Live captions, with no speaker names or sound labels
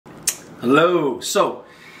Hello. So,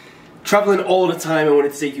 traveling all the time, I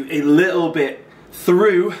wanted to take you a little bit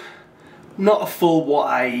through, not a full what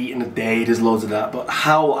I eat in a day, there's loads of that, but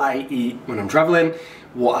how I eat when I'm traveling,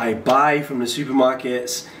 what I buy from the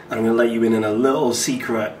supermarkets, and I'm going to let you in on a little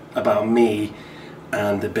secret about me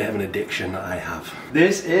and a bit of an addiction that I have.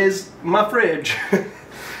 This is my fridge.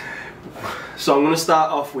 So I'm going to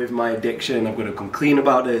start off with my addiction. I'm going to come clean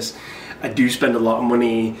about this. I do spend a lot of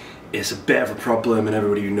money. It's a bit of a problem, and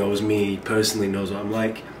everybody who knows me personally knows what I'm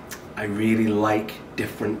like. I really like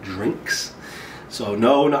different drinks. So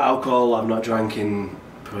no, not alcohol. I've not drank in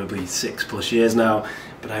probably 6+ years now,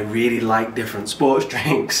 but I really like different sports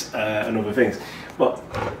drinks and other things. But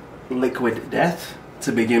Liquid Death,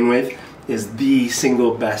 to begin with, is the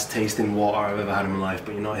single best tasting water I've ever had in my life,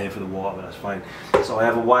 but you're not here for the water, but that's fine. So I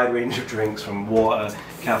have a wide range of drinks, from water,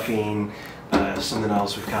 caffeine, something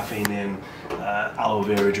else with caffeine in, aloe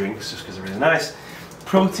vera drinks just because they're really nice,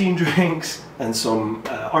 protein drinks, and some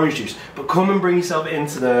orange juice. But come and bring yourself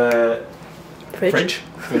into the fridge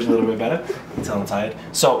a little bit better. You can tell I'm tired.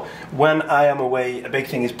 So when I am away, a big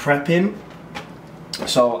thing is prepping.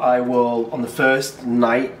 So I will, on the first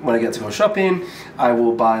night when I get to go shopping, I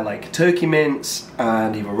will buy like turkey mince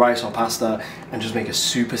and either rice or pasta and just make a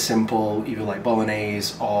super simple, either like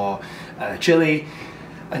bolognese or chili,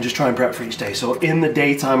 and just try and prep for each day. So in the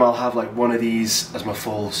daytime I'll have like one of these as my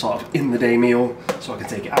full sort of in the day meal, so I can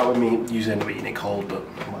take it out with me. Usually end up eating it cold, but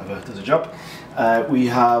whatever, does a job. We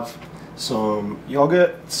have some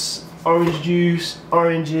yogurts, orange juice,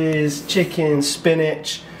 oranges, chicken,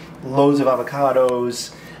 spinach, loads of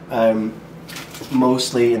avocados.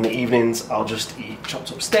 Mostly in the evenings I'll just eat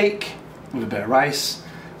chopped up steak with a bit of rice,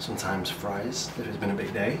 sometimes fries if it's been a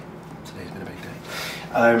big day. Today's been a big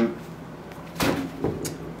day.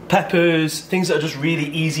 Peppers, things that are just really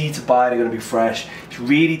easy to buy, they're going to be fresh. It's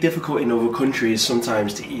really difficult in other countries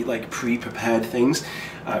sometimes to eat like pre-prepared things,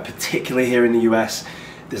 particularly here in the US.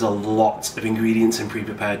 There's a lot of ingredients in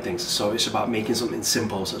pre-prepared things, so it's about making something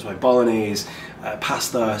simple. So that's why bolognese,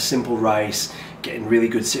 pasta, simple rice, getting really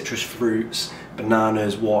good citrus fruits,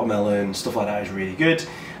 bananas, watermelon, stuff like that is really good.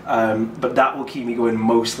 But that will keep me going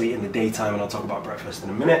mostly in the daytime, and I'll talk about breakfast in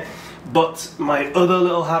a minute. But my other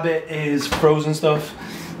little habit is frozen stuff.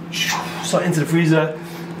 So into the freezer.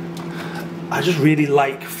 I just really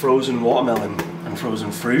like frozen watermelon and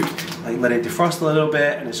frozen fruit. Like, let it defrost a little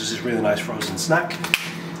bit, and it's just this really nice frozen snack.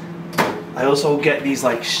 I also get these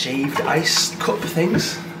like shaved ice cup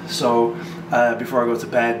things. So before I go to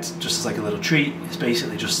bed, just as like a little treat, it's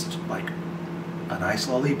basically just like an ice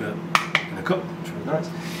lolly, but in a cup. It's really nice.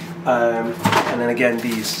 And then again,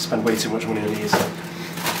 these, spend way too much money on these.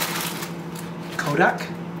 Kodak,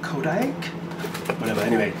 whatever.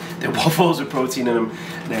 Anyway, they're waffles with protein in them.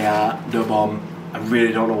 They are the bomb. I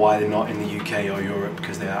really don't know why they're not in the UK or Europe,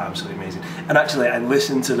 because they are absolutely amazing. And actually, I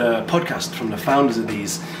listened to the podcast from the founders of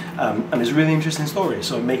these, and it's a really interesting story,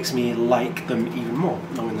 so it makes me like them even more,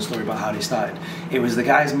 knowing the story about how they started. It was the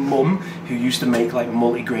guy's mum who used to make like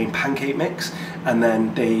multi-grain pancake mix, and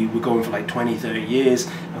then they were going for like 20-30 years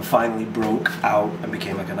and finally broke out and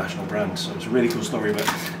became like a national brand. So it's a really cool story.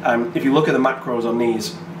 But if you look at the macros on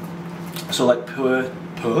these, so like per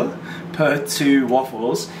 2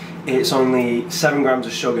 waffles, it's only 7 grams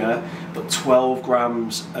of sugar, but 12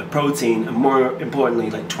 grams of protein, and more importantly,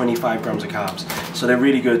 like 25 grams of carbs. So they're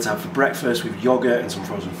really good to have for breakfast with yogurt and some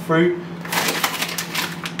frozen fruit.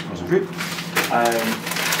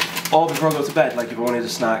 Or before I go to bed, like if I wanted a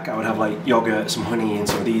snack, I would have like yogurt, some honey, and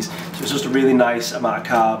some of these. So it's just a really nice amount of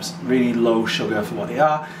carbs, really low sugar for what they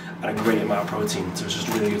are, and a great amount of protein. So it's just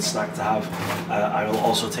a really good snack to have. I will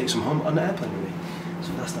also take some home on the airplane with me.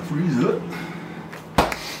 So that's the freezer.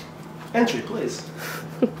 Entry, please.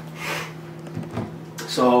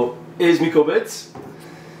 So here's my cupboards.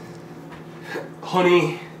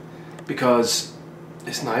 Honey, because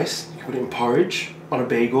it's nice. You can put it in porridge, on a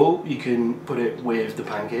bagel. You can put it with the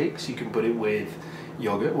pancakes. You can put it with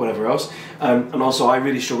yogurt, whatever else. And also, I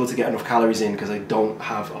really struggle to get enough calories in because I don't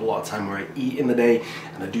have a lot of time where I eat in the day,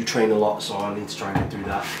 and I do train a lot, so I need to try and get through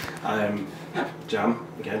that. Jam,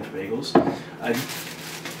 again, for bagels.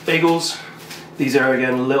 Bagels. These are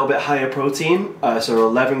again a little bit higher protein, so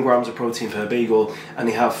 11 grams of protein per bagel, and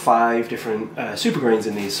they have 5 different super grains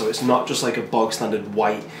in these, so it's not just like a bog standard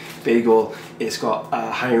white bagel. It's got a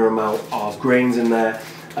higher amount of grains in there.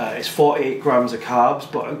 It's 48 grams of carbs,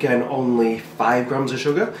 but again only 5 grams of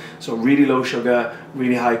sugar, so really low sugar,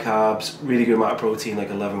 really high carbs, really good amount of protein, like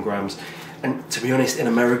 11 grams. And to be honest, in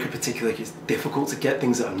America particularly, it's difficult to get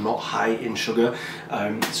things that are not high in sugar.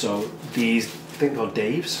 So these, I think they're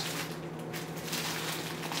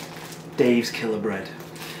Dave's Killer Bread.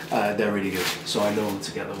 They're really good, so I know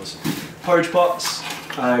to get those. Porridge pots.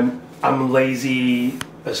 I'm lazy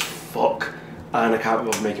as fuck and I can't be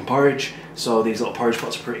bothered making porridge, so these little porridge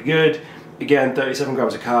pots are pretty good. Again, 37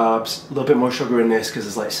 grams of carbs, a little bit more sugar in this because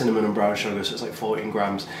there's like cinnamon and brown sugar, so it's like 14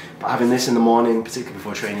 grams. But having this in the morning, particularly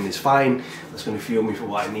before training, is fine. That's going to fuel me for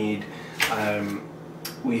what I need.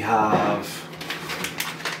 We have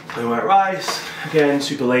white rice. Again,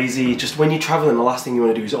 super lazy. Just when you're traveling, the last thing you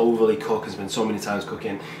want to do is overly cook and spend so many times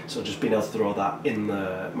cooking. So just being able to throw that in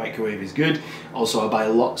the microwave is good. Also, I buy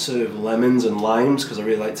lots of lemons and limes because I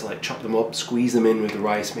really like to like chop them up, squeeze them in with the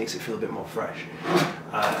rice, makes it feel a bit more fresh.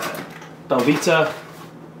 Belvita.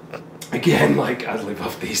 Again, like I live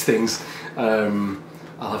off these things. I'll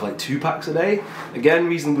have like 2 packs a day. Again,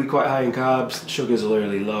 reasonably quite high in carbs. Sugars are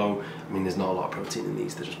really low. I mean, there's not a lot of protein in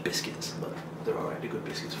these. They're just biscuits, but they're alright. They're good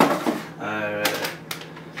biscuits.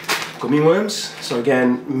 Gummy worms. So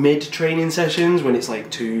again, mid-training sessions when it's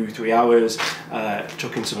like 2-3 hours,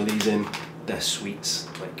 chucking some of these in. They're sweets.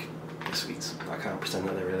 Like they're sweets. I can't pretend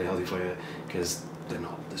that they're really healthy for you because they're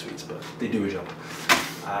not. They're sweets, but they do a job.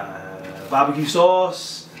 Barbecue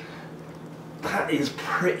sauce. That is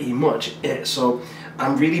pretty much it. So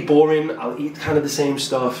I'm really boring. I'll eat kind of the same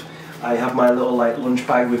stuff. I have my little like lunch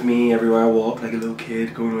bag with me everywhere I walk, like a little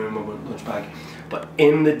kid going around my lunch bag. But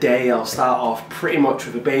in the day, I'll start off pretty much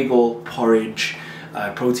with a bagel, porridge,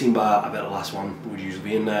 protein bar. I bet the last one would usually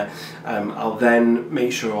be in there. I'll then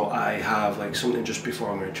make sure I have like something just before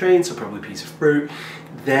I'm going to train, so probably a piece of fruit.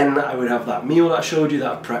 Then I would have that meal that I showed you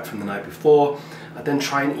that I prepped from the night before. I'd then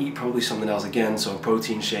try and eat probably something else again, so a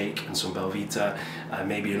protein shake and some Belvita,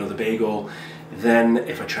 maybe another bagel. Then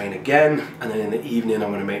if I train again, and then in the evening I'm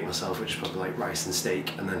going to make myself, which is probably like rice and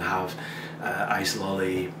steak, and then have ice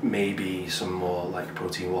lolly, maybe some more like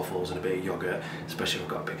protein waffles and a bit of yogurt, especially if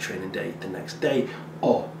I've got a big training day the next day,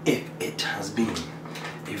 or if it has been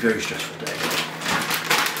a very stressful day.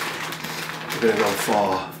 We're going to go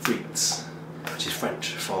for frites, which is French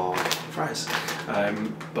for fries.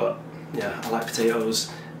 But yeah, I like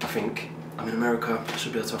potatoes. I think I'm in America, I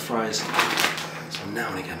should be able to have fries. So now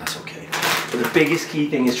and again, that's okay. But the biggest key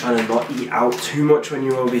thing is trying to not eat out too much when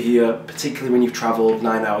you're over here, particularly when you've travelled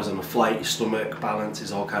 9 hours on a flight. Your stomach balance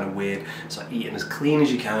is all kind of weird. So eating as clean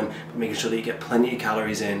as you can, but making sure that you get plenty of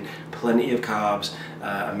calories in, plenty of carbs,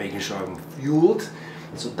 and making sure I'm fueled.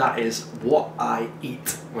 So that is what I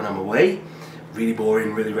eat when I'm away. Really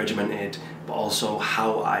boring, really regimented, but also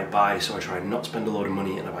how I buy. So I try and not spend a load of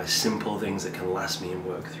money and I buy simple things that can last me and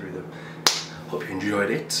work through them. Hope you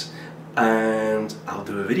enjoyed it. And I'll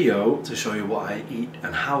do a video to show you what I eat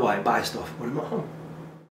and how I buy stuff when I'm at home.